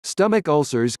Stomach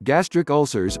ulcers, gastric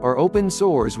ulcers, are open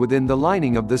sores within the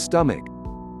lining of the stomach.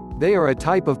 They are a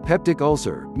type of peptic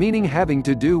ulcer, meaning having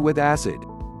to do with acid.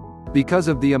 Because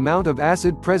of the amount of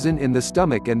acid present in the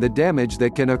stomach and the damage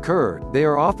that can occur, they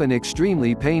are often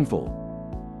extremely painful.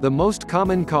 The most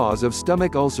common cause of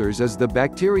stomach ulcers is the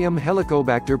bacterium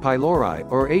Helicobacter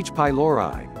pylori, or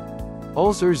H.pylori.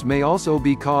 Ulcers may also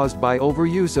be caused by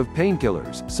overuse of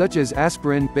painkillers, such as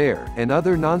aspirin, and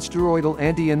other nonsteroidal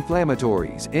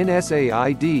anti-inflammatories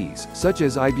NSAIDs, such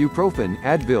as ibuprofen,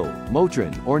 Advil,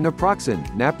 Motrin, or naproxen,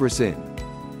 Naprosyn.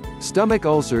 Stomach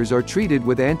ulcers are treated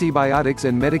with antibiotics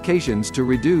and medications to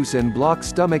reduce and block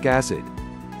stomach acid.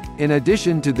 In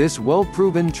addition to this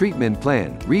well-proven treatment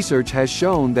plan, research has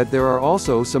shown that there are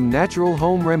also some natural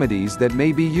home remedies that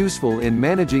may be useful in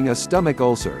managing a stomach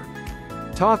ulcer.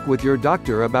 Talk with your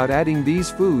doctor about adding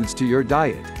these foods to your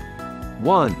diet.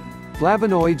 1.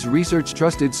 Flavonoids. Research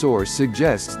trusted source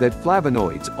suggests that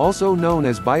flavonoids, also known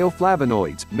as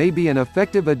bioflavonoids, may be an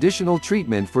effective additional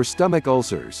treatment for stomach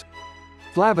ulcers.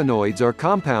 Flavonoids are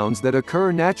compounds that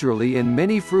occur naturally in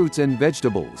many fruits and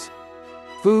vegetables.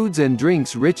 Foods and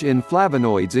drinks rich in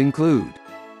flavonoids include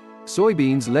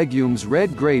soybeans, legumes,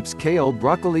 red grapes, kale,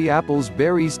 broccoli, apples,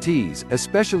 berries, teas,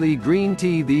 especially green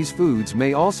tea. These foods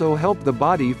may also help the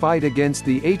body fight against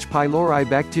the H. pylori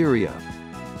bacteria.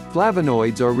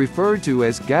 Flavonoids are referred to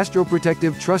as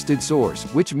gastroprotective trusted source,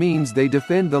 which means they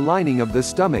defend the lining of the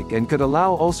stomach and could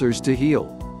allow ulcers to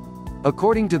heal.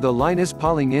 According to the Linus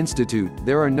Pauling Institute,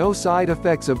 there are no side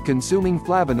effects of consuming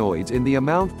flavonoids in the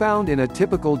amount found in a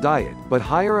typical diet, but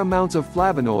higher amounts of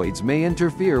flavonoids may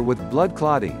interfere with blood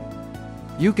clotting.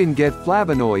 You can get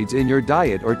flavonoids in your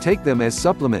diet or take them as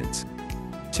supplements.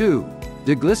 2.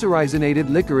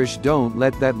 Deglycyrrhizated licorice. Don't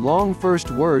let that long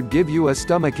first word give you a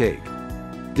stomachache.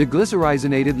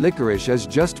 Deglycyrrhizated licorice is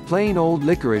just plain old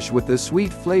licorice with the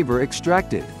sweet flavor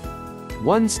extracted.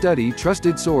 One study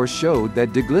trusted source showed that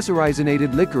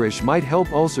deglycyrrhizated licorice might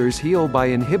help ulcers heal by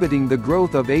inhibiting the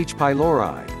growth of H.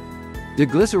 pylori.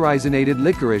 Deglycyrrhizated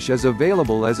licorice is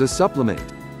available as a supplement.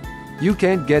 You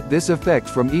can't get this effect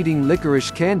from eating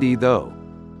licorice candy though.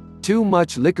 Too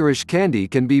much licorice candy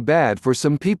can be bad for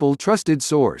some people. Trusted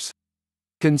source.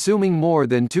 Consuming more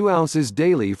than 2 ounces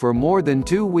daily for more than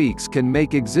 2 weeks can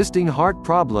make existing heart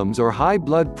problems or high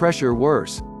blood pressure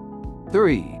worse.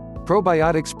 3.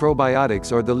 Probiotics.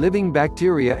 Probiotics are the living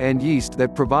bacteria and yeast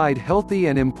that provide healthy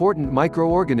and important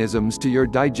microorganisms to your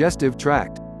digestive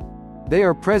tract. They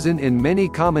are present in many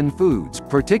common foods,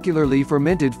 particularly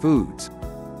fermented foods.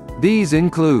 These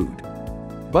include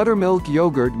buttermilk,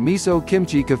 yogurt, miso,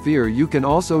 kimchi, kefir. You can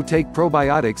also take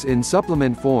probiotics in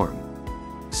supplement form.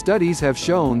 Studies have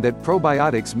shown that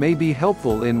probiotics may be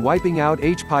helpful in wiping out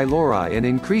H. pylori and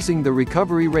increasing the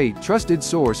recovery rate. Trusted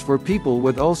source for people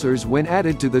with ulcers when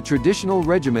added to the traditional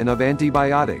regimen of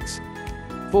antibiotics.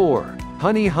 4.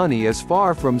 Honey. Honey is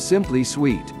far from simply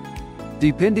sweet.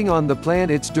 Depending on the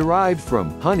plant it's derived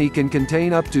from, honey can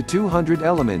contain up to 200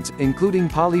 elements, including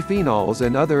polyphenols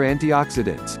and other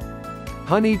antioxidants.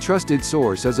 Honey. Trusted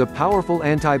source is a powerful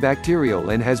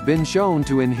antibacterial and has been shown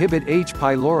to inhibit H.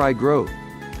 pylori growth.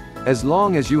 As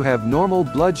long as you have normal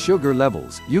blood sugar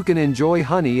levels, you can enjoy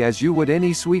honey as you would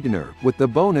any sweetener, with the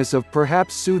bonus of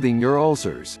perhaps soothing your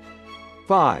ulcers.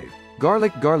 5.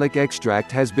 Garlic. Garlic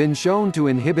extract has been shown to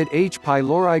inhibit H.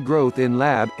 pylori growth in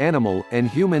lab, animal, and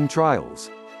human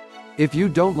trials. If you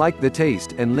don't like the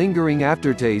taste and lingering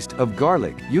aftertaste of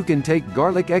garlic, you can take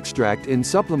garlic extract in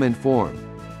supplement form.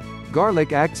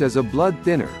 Garlic acts as a blood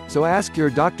thinner, so ask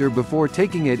your doctor before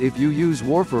taking it if you use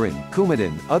warfarin,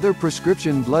 Coumadin, other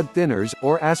prescription blood thinners,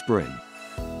 or aspirin.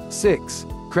 6.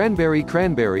 Cranberry.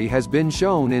 Cranberry has been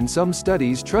shown in some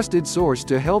studies trusted source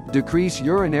to help decrease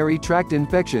urinary tract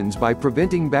infections by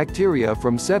preventing bacteria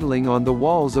from settling on the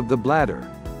walls of the bladder.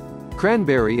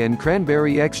 Cranberry and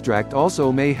cranberry extract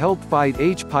also may help fight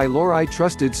H. pylori.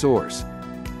 Trusted source.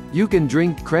 You can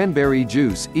drink cranberry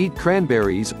juice, eat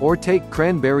cranberries, or take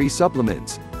cranberry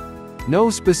supplements. No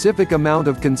specific amount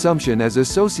of consumption is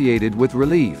associated with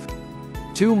relief.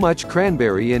 Too much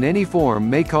cranberry in any form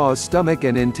may cause stomach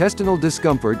and intestinal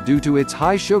discomfort due to its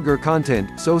high sugar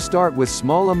content, so start with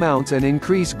small amounts and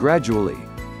increase gradually.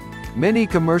 Many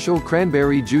commercial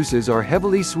cranberry juices are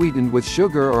heavily sweetened with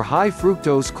sugar or high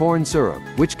fructose corn syrup,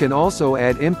 which can also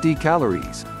add empty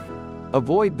calories.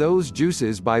 Avoid those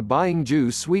juices by buying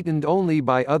juice sweetened only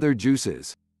by other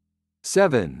juices.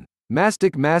 7.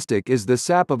 Mastic. Mastic is the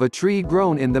sap of a tree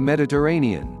grown in the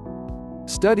Mediterranean.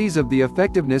 Studies of the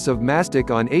effectiveness of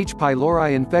mastic on H.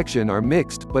 pylori infection are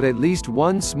mixed, but at least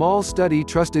one small study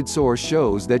trusted source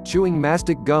shows that chewing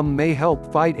mastic gum may help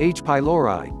fight H.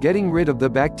 pylori, getting rid of the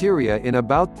bacteria in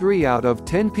about 3 out of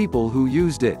 10 people who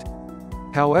used it.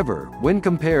 However, when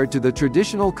compared to the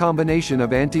traditional combination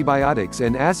of antibiotics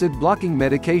and acid-blocking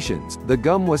medications, the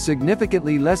gum was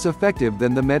significantly less effective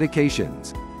than the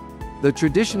medications. The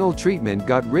traditional treatment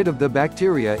got rid of the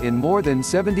bacteria in more than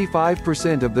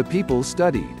 75% of the people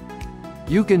studied.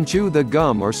 You can chew the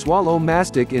gum or swallow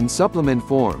mastic in supplement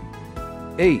form.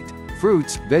 8.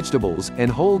 Fruits, vegetables,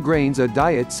 and whole grains. A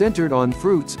diet centered on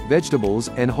fruits, vegetables,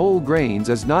 and whole grains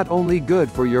is not only good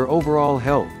for your overall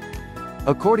health.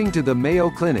 According to the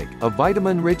Mayo Clinic, a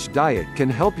vitamin-rich diet can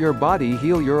help your body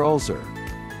heal your ulcer.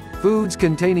 Foods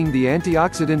containing the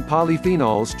antioxidant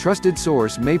polyphenols. Trusted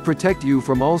source may protect you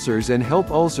from ulcers and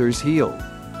help ulcers heal.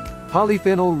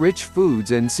 Polyphenol-rich foods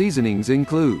and seasonings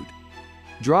include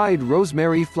dried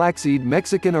rosemary, flaxseed,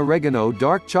 Mexican oregano,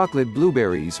 dark chocolate,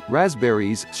 blueberries,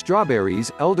 raspberries,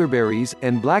 strawberries, elderberries,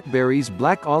 and blackberries.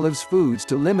 Black olives. Foods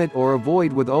to limit or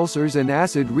avoid with ulcers and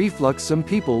acid reflux. Some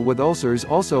people with ulcers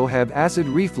also have acid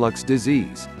reflux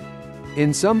disease.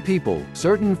 In some people,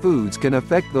 certain foods can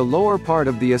affect the lower part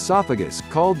of the esophagus,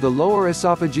 called the lower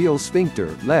esophageal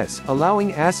sphincter,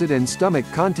 allowing acid and stomach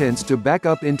contents to back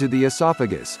up into the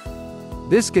esophagus.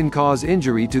 This can cause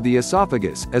injury to the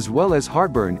esophagus, as well as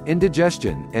heartburn,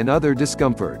 indigestion, and other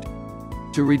discomfort.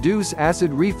 To reduce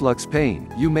acid reflux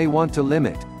pain, you may want to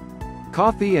limit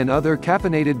coffee and other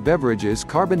caffeinated beverages,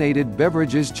 carbonated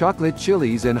beverages, chocolate,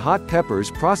 chilies and hot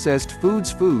peppers, processed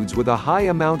foods, foods with a high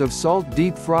amount of salt,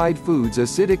 deep-fried foods,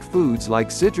 acidic foods like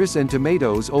citrus and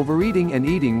tomatoes. Overeating and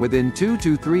eating within 2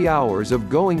 to 3 hours of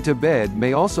going to bed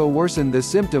may also worsen the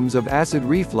symptoms of acid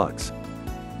reflux.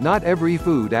 Not every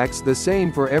food acts the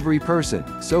same for every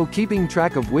person, so keeping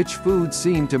track of which foods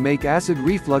seem to make acid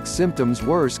reflux symptoms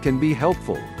worse can be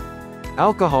helpful.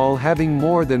 Alcohol. Having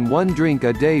more than 1 drink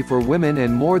a day for women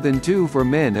and more than 2 for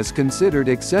men is considered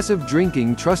excessive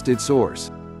drinking. Trusted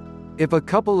source. If a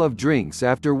couple of drinks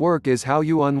after work is how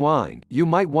you unwind, you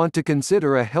might want to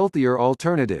consider a healthier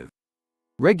alternative.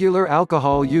 Regular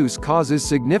alcohol use causes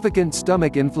significant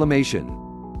stomach inflammation.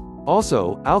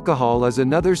 Also, alcohol is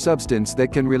another substance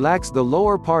that can relax the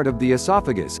lower part of the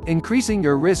esophagus, increasing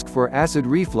your risk for acid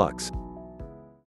reflux.